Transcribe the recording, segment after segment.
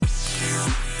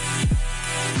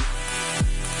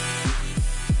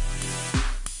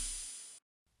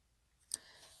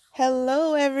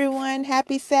Hello, everyone.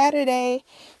 Happy Saturday.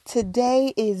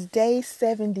 Today is day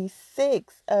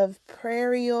 76 of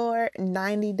Prayer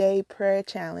 90-Day Prayer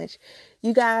Challenge.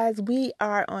 You guys, we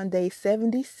are on day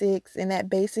 76, and that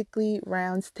basically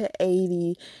rounds to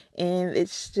 80, and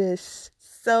it's just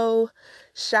so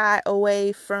shy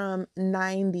away from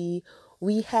 90.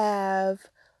 We have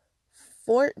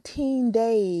 14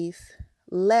 days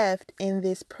left in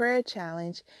this prayer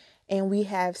challenge, and we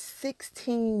have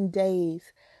 16 days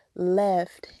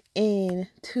left in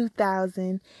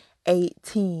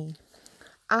 2018.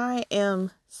 I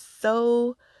am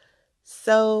so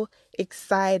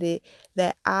excited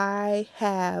that I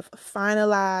have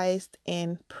finalized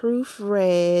and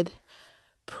proofread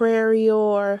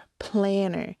Prayer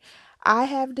Planner. I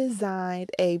have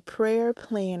designed a prayer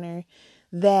planner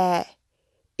that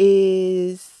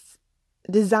is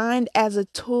designed as a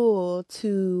tool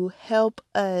to help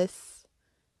us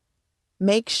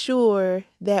make sure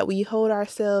that we hold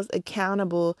ourselves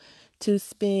accountable to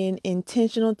spend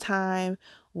intentional time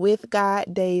with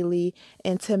God daily,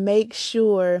 and to make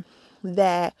sure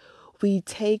that we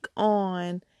take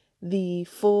on the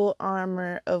full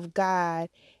armor of God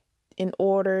in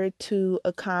order to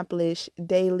accomplish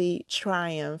daily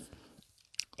triumph.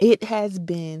 It has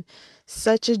been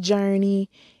such a journey.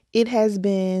 It has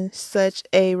been such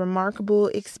a remarkable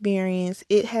experience.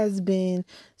 It has been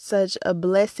such a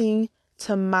blessing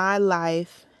to my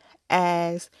life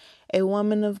as a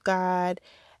woman of God,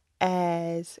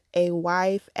 as a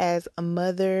wife, as a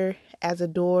mother, as a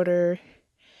daughter,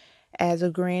 as a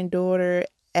granddaughter,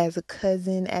 as a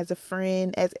cousin, as a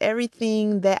friend, as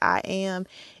everything that I am.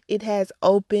 It has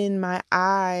opened my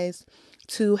eyes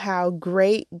to how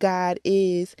great God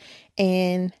is,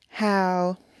 and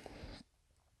how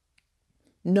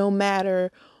no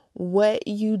matter what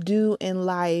you do in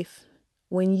life,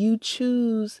 when you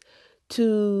choose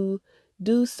to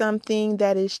do something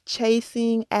that is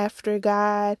chasing after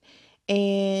God,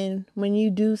 and when you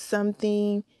do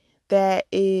something that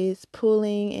is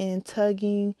pulling and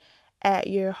tugging at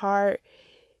your heart,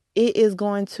 it is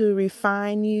going to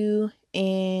refine you,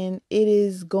 and it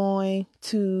is going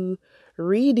to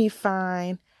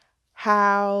redefine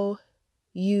how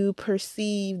you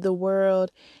perceive the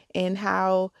world and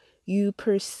how you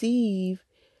perceive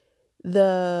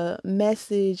the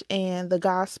message and the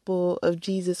gospel of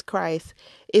Jesus Christ.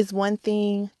 It's one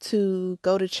thing to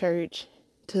go to church,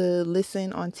 to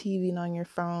listen on TV and on your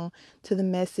phone to the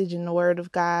message and the word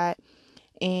of God.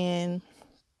 And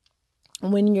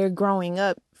when you're growing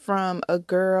up from a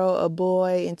girl, a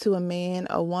boy, into a man,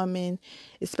 a woman,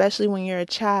 especially when you're a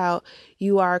child,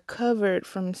 you are covered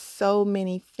from so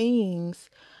many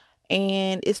things.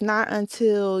 And it's not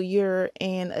until you're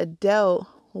an adult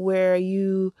where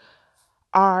you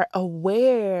are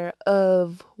aware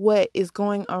of what is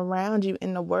going around you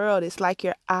in the world. It's like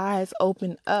your eyes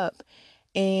open up,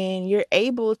 and you're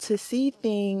able to see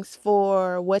things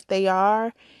for what they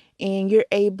are, and you're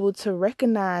able to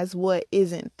recognize what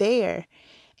isn't there.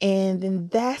 And then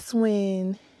that's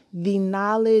when the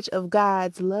knowledge of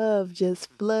God's love just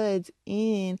floods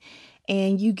in,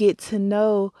 and you get to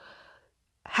know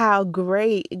how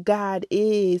great God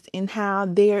is, and how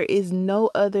there is no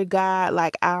other God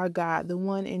like our God, the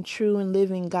one and true and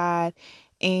living God.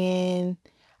 And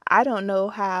I don't know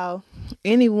how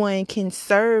anyone can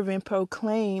serve and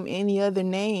proclaim any other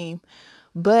name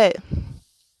but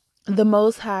the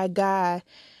Most High God.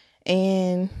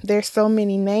 And there's so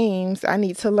many names. I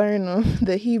need to learn them,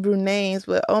 the Hebrew names,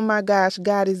 but oh my gosh,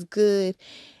 God is good.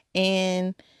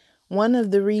 And one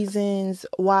of the reasons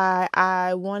why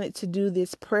I wanted to do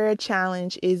this prayer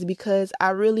challenge is because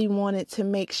I really wanted to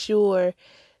make sure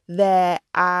that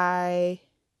I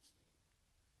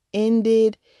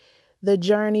ended the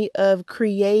journey of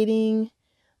creating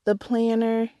the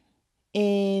planner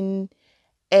in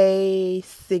a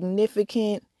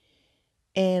significant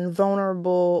and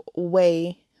vulnerable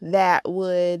way that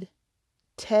would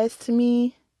test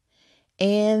me,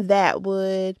 and that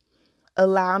would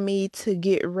allow me to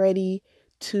get ready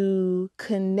to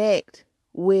connect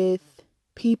with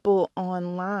people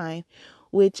online,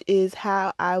 which is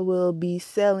how I will be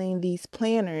selling these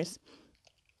planners.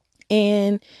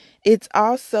 And it's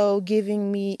also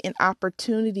giving me an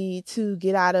opportunity to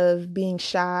get out of being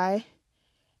shy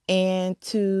and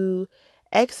to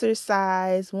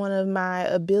exercise one of my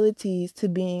abilities to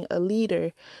being a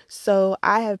leader. So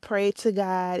I have prayed to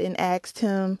God and asked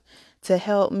Him to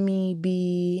help me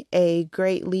be a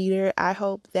great leader. I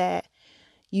hope that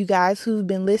you guys who've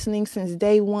been listening since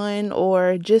day one,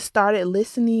 or just started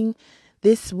listening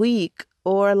this week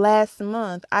or last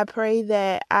month, I pray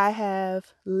that I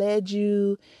have led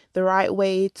you the right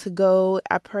way to go.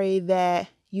 I pray that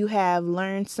you have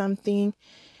learned something.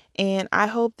 And I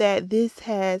hope that this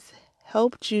has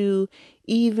helped you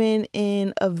even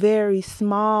in a very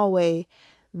small way.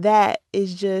 That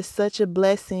is just such a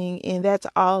blessing, and that's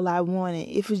all I wanted.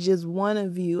 If it's just one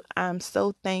of you, I'm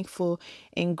so thankful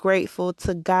and grateful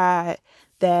to God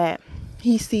that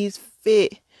He sees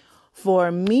fit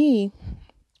for me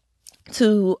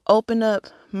to open up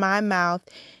my mouth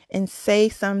and say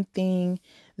something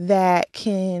that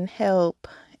can help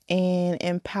and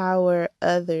empower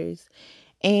others.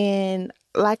 And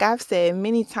like I've said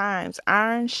many times,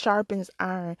 iron sharpens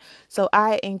iron. So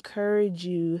I encourage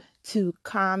you to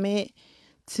comment,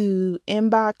 to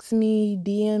inbox me,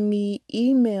 DM me,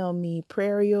 email me,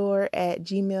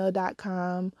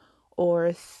 prairior@gmail.com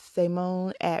or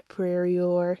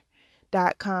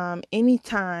simone@prairior.com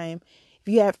anytime. If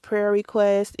you have prayer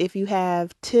requests, if you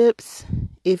have tips,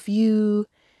 if you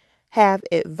have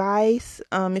advice,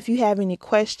 if you have any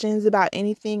questions about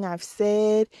anything I've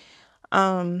said,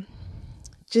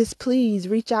 just please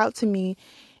reach out to me,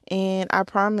 and I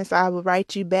promise I will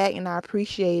write you back, and I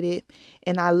appreciate it.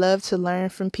 And I love to learn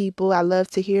from people. I love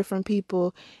to hear from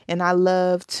people, and I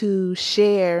love to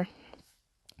share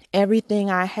everything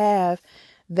I have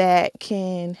that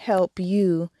can help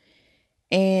you.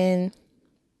 And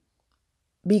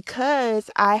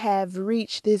because I have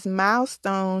reached this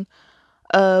milestone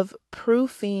of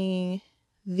proofing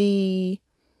the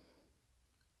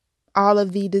all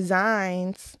of the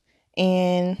designs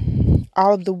and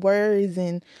all of the words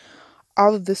and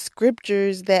all of the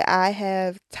scriptures that I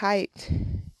have typed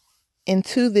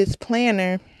into this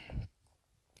planner,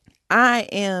 I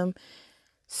am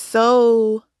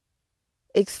so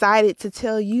excited to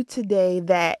tell you today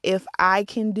that if I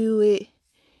can do it,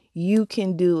 you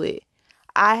can do it.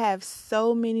 I have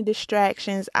so many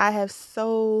distractions. I have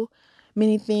so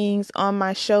many things on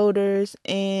my shoulders,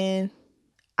 and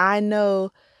I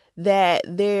know that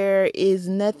there is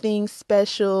nothing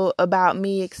special about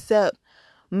me except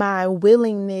my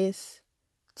willingness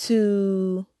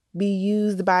to be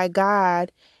used by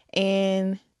God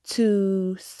and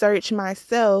to search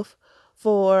myself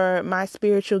for my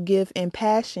spiritual gift and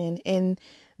passion. And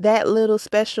that little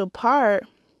special part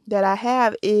that I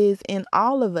have is in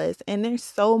all of us. And there's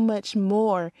so much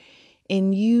more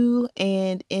in you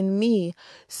and in me.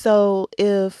 So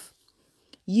if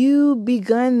you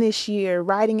begun this year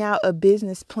writing out a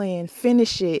business plan,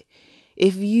 finish it.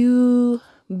 If you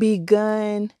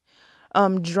begun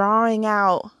drawing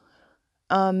out,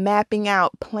 mapping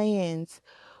out plans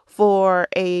for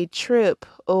a trip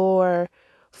or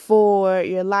for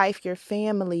your life, your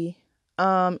family,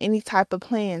 any type of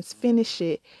plans, finish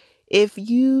it. If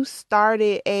you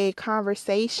started a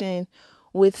conversation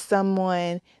with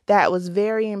someone that was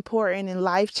very important and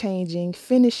life-changing,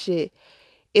 finish it.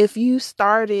 If you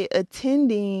started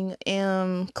attending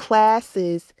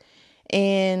classes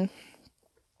and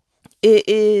it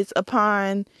is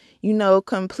upon,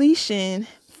 completion,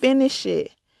 finish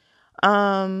it.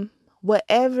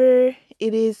 Whatever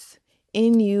it is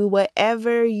in you,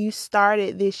 whatever you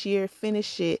started this year,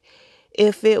 finish it.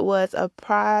 If it was a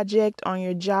project on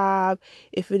your job,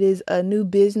 if it is a new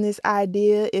business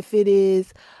idea, if it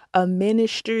is a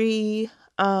ministry,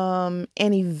 an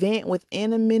event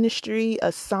within a ministry,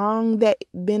 a song that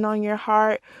been on your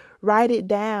heart, write it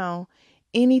down.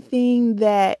 Anything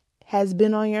that has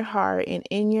been on your heart and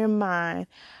in your mind,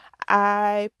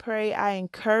 I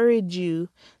encourage you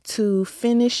to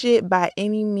finish it by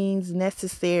any means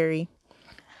necessary.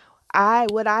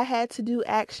 What I had to do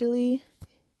actually,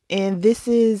 and this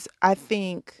is, I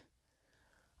think,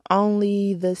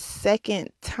 only the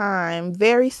second time,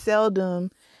 very seldom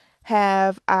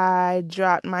have I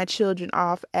dropped my children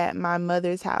off at my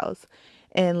mother's house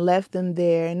and left them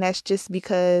there. And that's just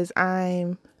because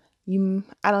I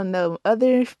don't know,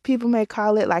 other people may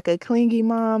call it like a clingy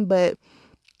mom, but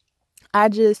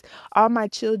all my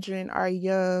children are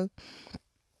young,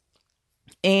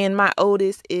 and my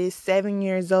oldest is 7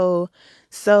 years old.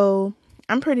 So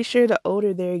I'm pretty sure the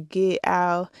older they get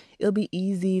out, it'll be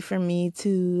easy for me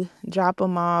to drop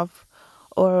them off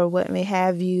or what may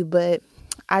have you. But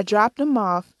I dropped them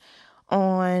off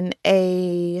on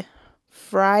a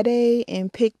Friday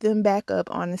and picked them back up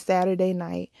on a Saturday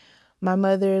night. My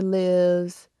mother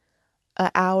lives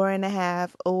an hour and a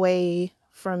half away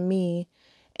from me.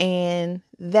 And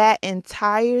that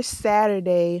entire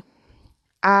Saturday,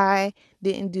 I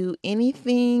didn't do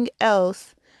anything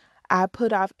else. I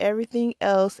put off everything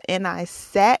else and I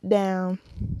sat down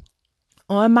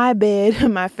on my bed,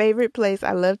 my favorite place.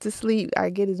 I love to sleep.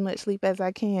 I get as much sleep as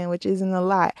I can, which isn't a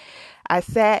lot. I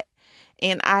sat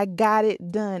and I got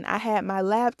it done. I had my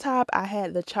laptop, I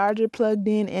had the charger plugged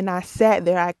in, and I sat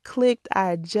there. I clicked,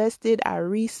 I adjusted, I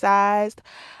resized,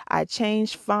 I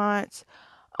changed fonts,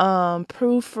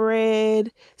 proofread,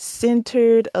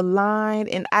 centered, aligned,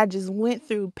 and I just went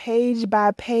through page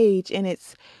by page, and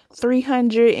it's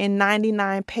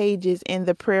 399 pages in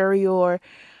the Prayer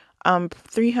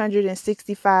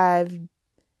 365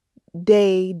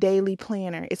 daily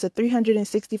planner. It's a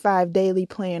 365 daily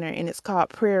planner, and it's called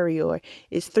Prayer.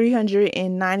 It's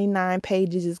 399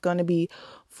 pages. It's going to be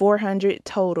 400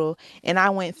 total. And I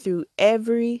went through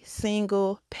every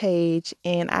single page,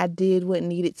 and I did what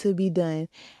needed to be done.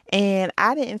 And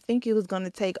I didn't think it was going to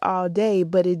take all day,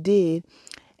 but it did.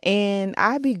 And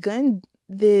I begun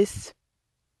this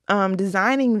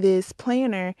designing this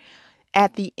planner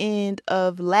at the end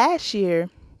of last year.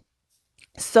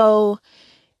 So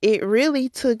it really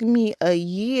took me a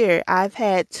year. I've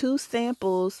had 2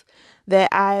 samples that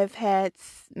I've had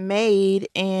made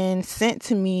and sent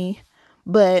to me,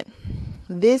 but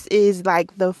this is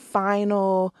like the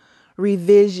final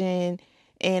revision.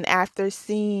 And after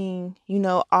seeing,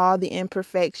 all the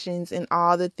imperfections and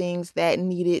all the things that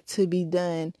needed to be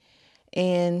done,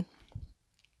 and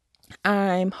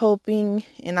I'm hoping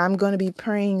and I'm going to be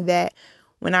praying that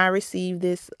when I receive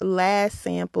this last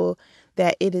sample,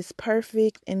 that it is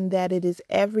perfect and that it is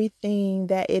everything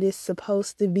that it is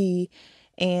supposed to be,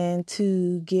 and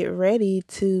to get ready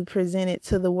to present it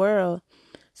to the world.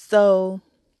 So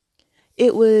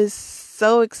it was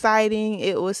so exciting.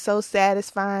 It was so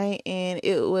satisfying, and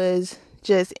it was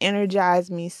just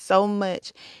energized me so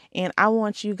much. And I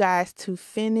want you guys to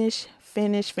finish.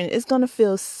 It's going to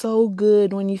feel so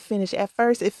good when you finish. At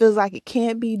first, it feels like it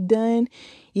can't be done.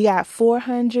 You got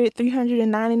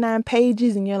 399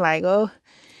 pages, and you're like, oh,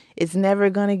 it's never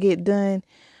going to get done.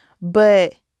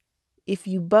 But if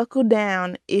you buckle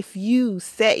down, if you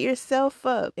set yourself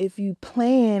up, if you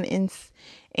plan and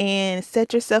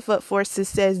set yourself up for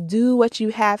success, do what you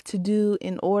have to do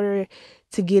in order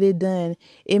to get it done.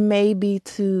 It may be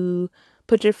to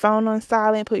put your phone on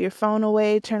silent, put your phone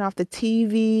away, turn off the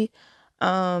TV.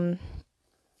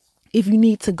 If you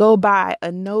need to go buy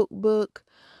a notebook,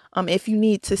 if you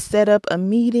need to set up a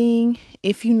meeting,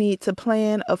 if you need to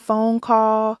plan a phone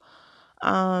call,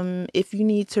 if you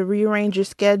need to rearrange your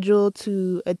schedule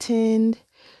to attend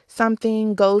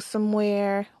something, go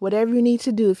somewhere, whatever you need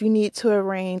to do, if you need to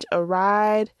arrange a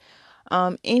ride,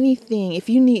 anything, if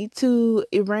you need to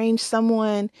arrange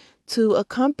someone to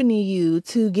accompany you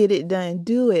to get it done,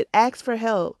 do it. Ask for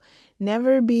help.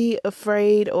 Never be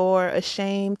afraid or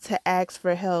ashamed to ask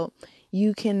for help.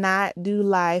 You cannot do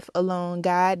life alone.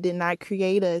 God did not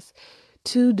create us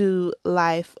to do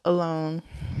life alone.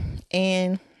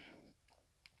 And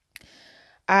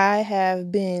I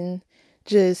have been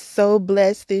just so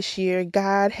blessed this year.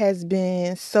 God has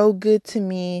been so good to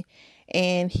me,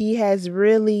 and He has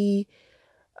really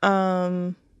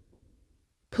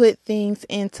put things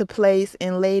into place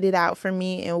and laid it out for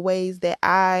me in ways that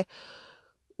I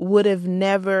would have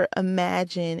never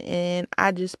imagined. And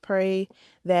I just pray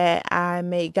that I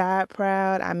make God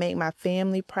proud, I make my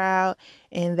family proud,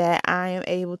 and that I am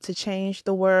able to change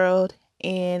the world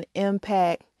and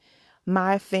impact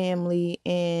my family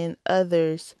and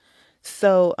others.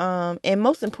 So, and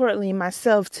most importantly,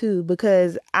 myself too,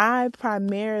 because I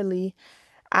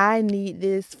need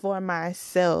this for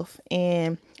myself,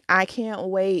 and I can't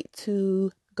wait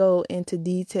to go into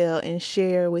detail and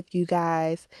share with you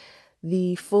guys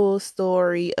the full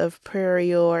story of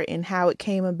Prayer and how it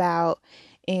came about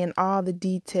and all the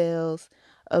details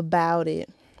about it.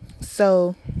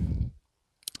 So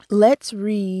let's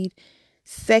read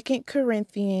 2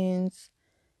 Corinthians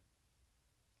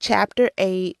chapter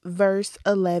 8, verse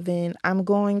 11. I'm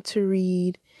going to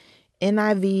read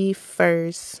NIV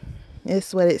first. This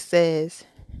is what it says.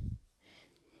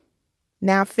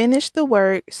 Now finish the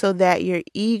work so that your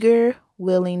eager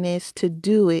willingness to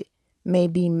do it may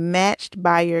be matched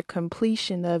by your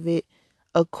completion of it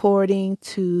according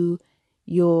to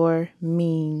your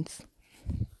means.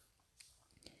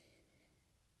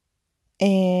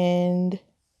 And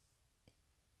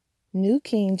New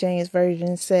King James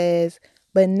Version says,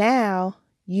 but now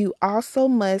you also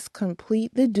must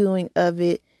complete the doing of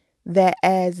it, that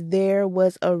as there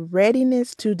was a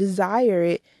readiness to desire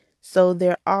it, so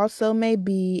there also may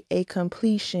be a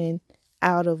completion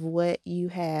out of what you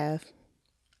have.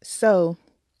 So,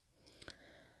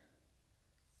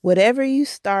 whatever you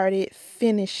started,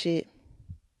 finish it.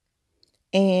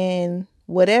 And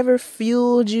whatever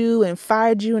fueled you and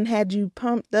fired you and had you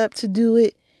pumped up to do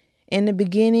it in the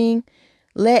beginning,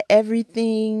 let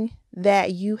everything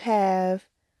that you have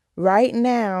right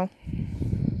now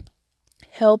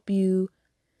help you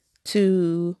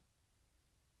to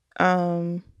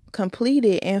complete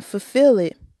it and fulfill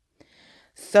it.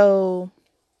 So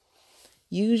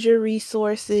use your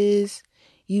resources,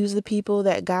 use the people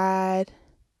that God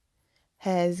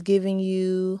has given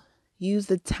you, use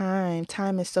the time.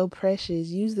 Time is so precious.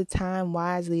 Use the time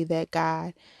wisely that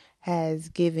God has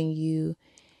given you,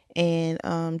 and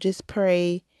just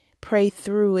pray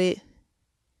through it,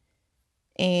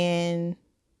 and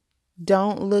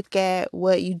don't look at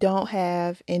what you don't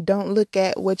have, and don't look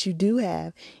at what you do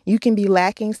have. You can be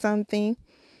lacking something,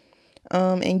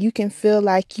 and you can feel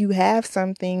like you have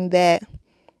something that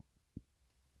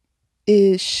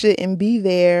shouldn't be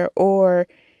there, or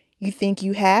you think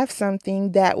you have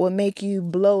something that will make you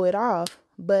blow it off.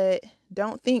 But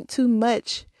don't think too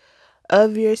much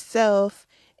of yourself,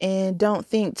 and don't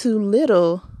think too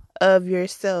little of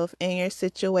yourself and your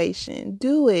situation.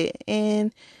 Do it,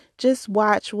 and just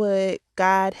watch what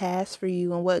God has for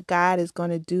you and what God is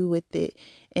going to do with it,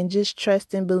 and just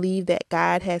trust and believe that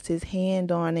God has his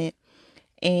hand on it,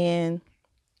 and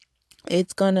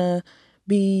it's going to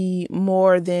be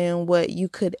more than what you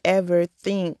could ever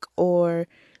think or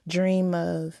dream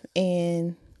of.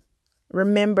 And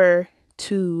remember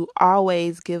to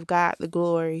always give God the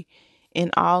glory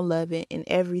in all of it, in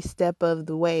every step of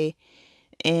the way.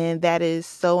 And that is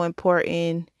so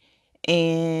important.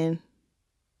 And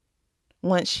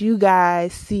once you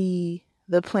guys see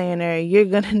the planner, you're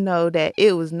going to know that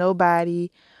it was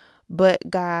nobody but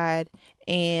God.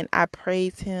 And I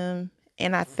praise him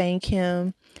and I thank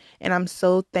him. And I'm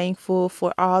so thankful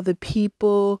for all the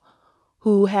people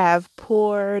who have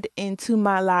poured into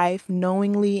my life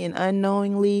knowingly and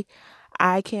unknowingly.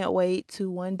 I can't wait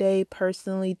to one day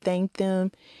personally thank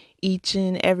them, each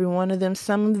and every one of them.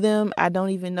 Some of them, I don't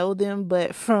even know them,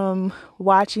 but from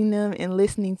watching them and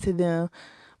listening to them.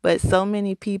 But so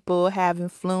many people have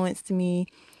influenced me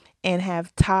and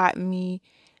have taught me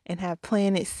and have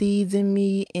planted seeds in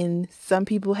me. And some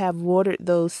people have watered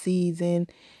those seeds,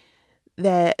 and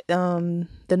that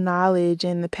the knowledge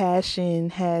and the passion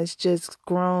has just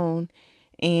grown.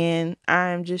 And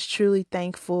I'm just truly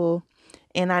thankful.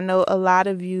 And I know a lot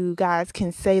of you guys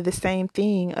can say the same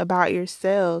thing about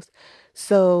yourselves.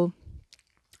 So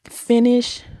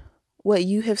finish what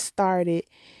you have started.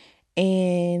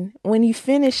 And when you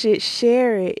finish it,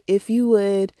 share it. If you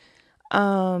would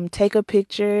take a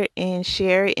picture and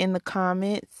share it in the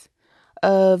comments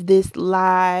of this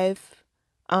live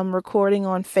recording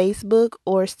on Facebook,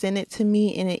 or send it to me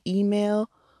in an email,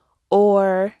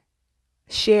 or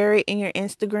share it in your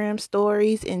Instagram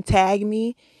stories and tag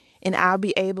me, and I'll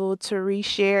be able to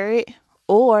reshare it,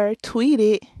 or tweet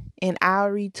it and I'll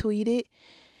retweet it.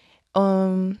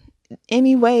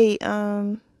 Any way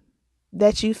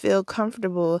that you feel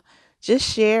comfortable,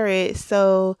 just share it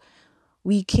so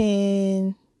we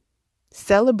can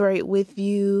celebrate with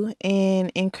you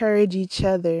and encourage each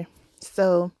other.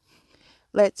 So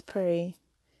let's pray.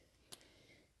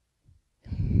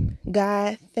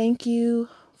 God, thank you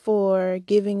for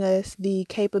giving us the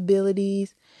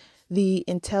capabilities, the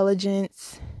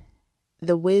intelligence,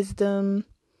 the wisdom,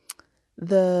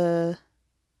 the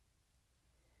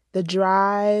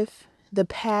drive, the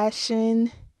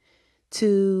passion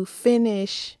to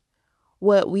finish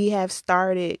what we have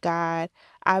started, God.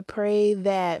 I pray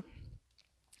that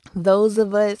those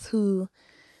of us who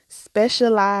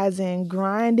specialize in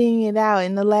grinding it out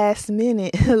in the last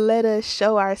minute, let us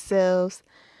show ourselves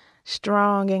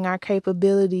strong in our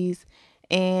capabilities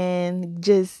and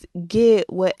just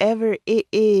get whatever it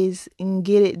is and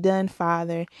get it done,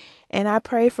 Father. And I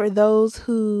pray for those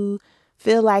who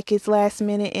feel like it's last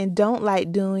minute and don't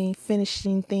like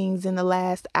finishing things in the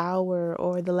last hour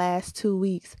or the last 2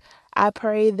 weeks. I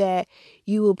pray that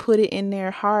you will put it in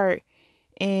their heart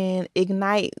and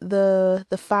ignite the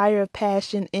fire of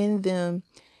passion in them,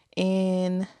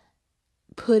 and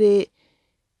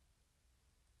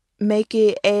make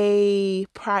it a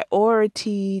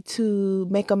priority to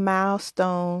make a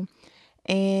milestone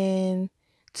and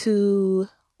to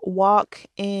walk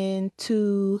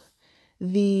into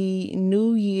the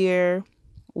new year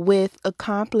with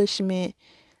accomplishment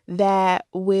that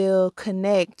will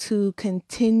connect to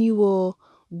continual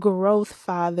growth,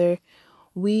 Father.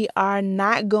 We are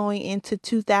not going into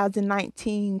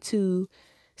 2019 to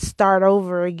start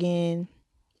over again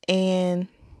and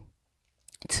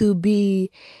to be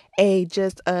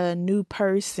just a new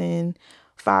person,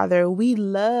 Father. We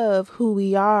love who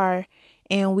we are,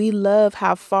 and we love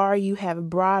how far you have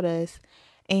brought us.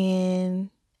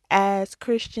 And as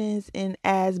Christians and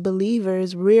as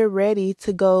believers, we're ready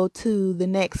to go to the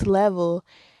next level.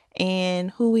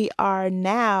 And who we are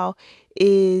now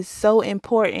is so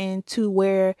important to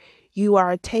where you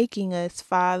are taking us,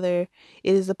 Father.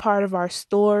 It is a part of our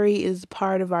story, it is a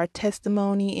part of our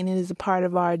testimony, and it is a part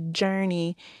of our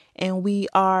journey. And we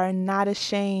are not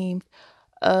ashamed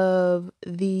of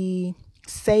the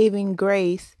saving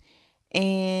grace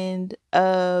and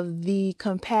of the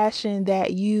compassion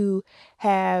that you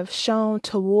have shown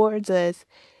towards us,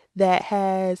 that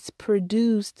has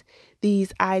produced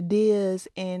these ideas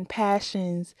and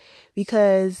passions,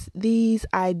 because these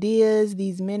ideas,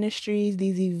 these ministries,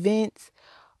 these events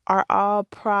are all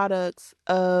products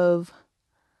of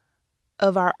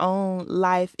our own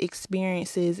life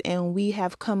experiences, and we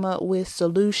have come up with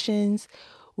solutions.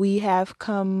 We have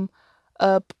come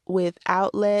up with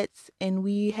outlets, and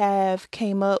we have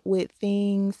came up with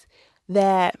things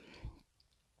that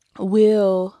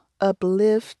will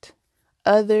uplift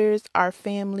others, our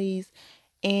families,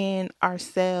 and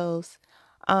ourselves.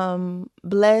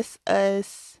 Bless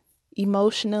us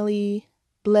emotionally,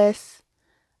 bless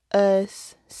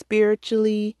us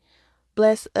spiritually,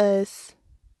 bless us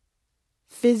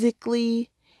physically,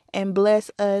 and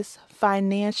bless us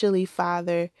financially,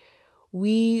 Father.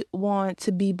 We want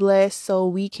to be blessed so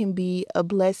we can be a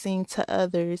blessing to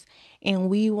others, and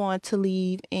we want to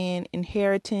leave an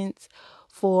inheritance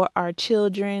for our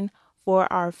children,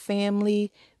 for our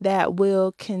family, that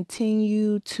will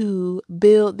continue to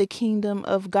build the kingdom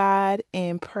of God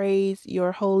and praise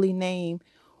your holy name.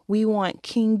 We want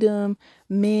kingdom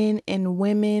men and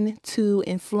women to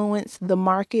influence the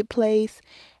marketplace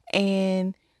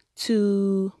and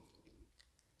to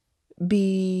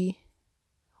be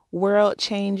world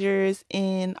changers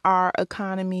in our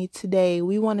economy today.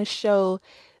 We want to show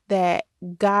that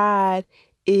God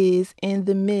is in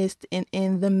the midst and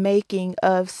in the making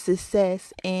of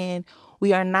success, and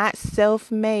we are not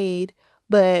self-made,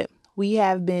 but we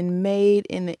have been made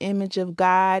in the image of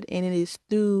God, and it is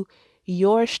through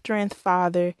your strength,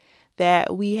 Father,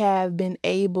 that we have been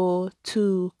able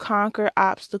to conquer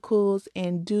obstacles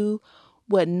and do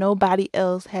what nobody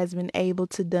else has been able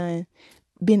to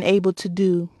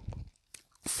do.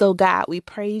 So, God, we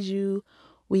praise you,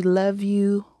 we love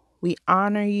you, we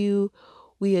honor you,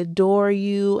 we adore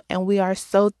you, and we are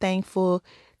so thankful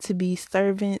to be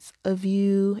servants of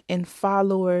you and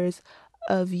followers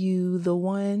of you, the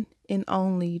one and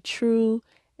only true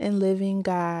and living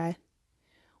God.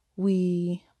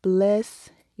 We bless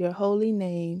your holy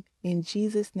name. In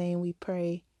Jesus' name we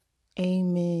pray.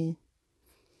 Amen.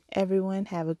 Everyone,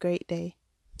 have a great day.